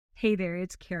Hey there,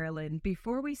 it's Carolyn.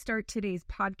 Before we start today's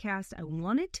podcast, I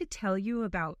wanted to tell you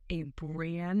about a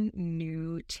brand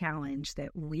new challenge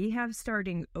that we have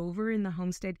starting over in the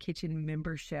Homestead Kitchen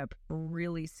membership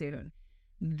really soon.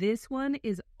 This one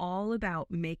is all about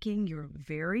making your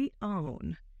very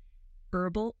own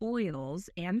herbal oils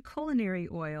and culinary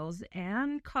oils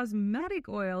and cosmetic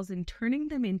oils and turning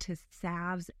them into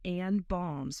salves and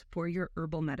balms for your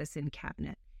herbal medicine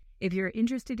cabinet. If you're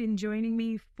interested in joining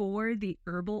me for the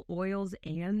Herbal Oils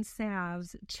and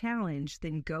Salves Challenge,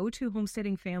 then go to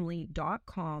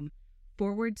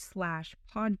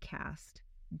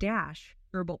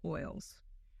homesteadingfamily.com/podcast-herbal oils.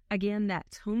 Again,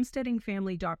 that's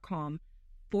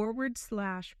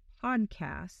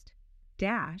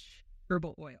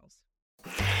homesteadingfamily.com/podcast-herbal oils.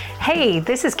 Hey,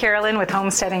 this is Carolyn with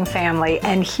Homesteading Family,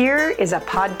 and here is a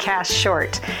podcast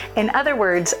short. In other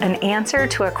words, an answer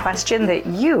to a question that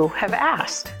you have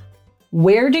asked.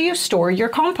 Where do you store your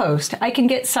compost? I can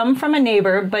get some from a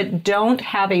neighbor, but don't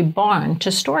have a barn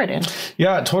to store it in.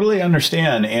 Yeah, I totally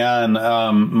understand. And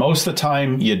most of the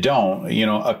time you don't. You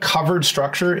know, a covered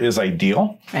structure is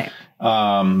ideal. Right.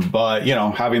 But, you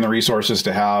know, having the resources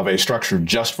to have a structure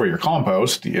just for your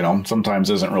compost, you know, sometimes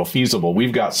isn't real feasible.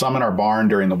 We've got some in our barn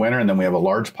during the winter, and then we have a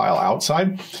large pile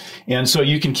outside. And so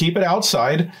you can keep it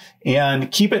outside and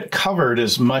keep it covered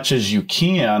as much as you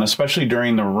can, especially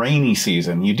during the rainy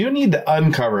season. You do need to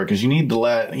uncover it because you need to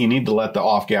let the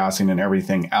off gassing and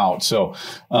everything out. So,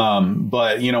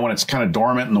 but you know, when it's kind of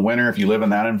dormant in the winter, if you live in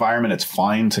that environment, it's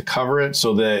fine to cover it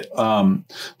so that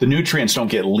the nutrients don't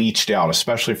get leached out,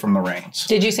 especially from the rains.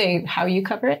 Did you say how you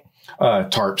cover it?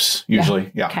 Tarps,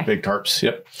 usually. Yeah. Okay. Big tarps.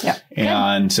 Yep. Yeah.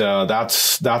 And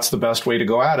that's the best way to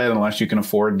go at it, unless you can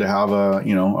afford to have a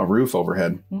roof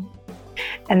overhead. Mm-hmm.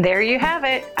 And there you have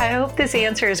it. I hope this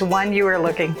answer is one you are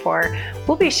looking for.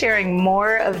 We'll be sharing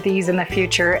more of these in the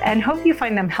future and hope you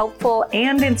find them helpful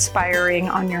and inspiring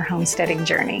on your homesteading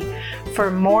journey.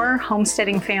 For more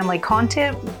Homesteading Family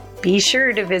content, be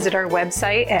sure to visit our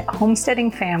website at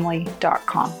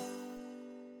homesteadingfamily.com.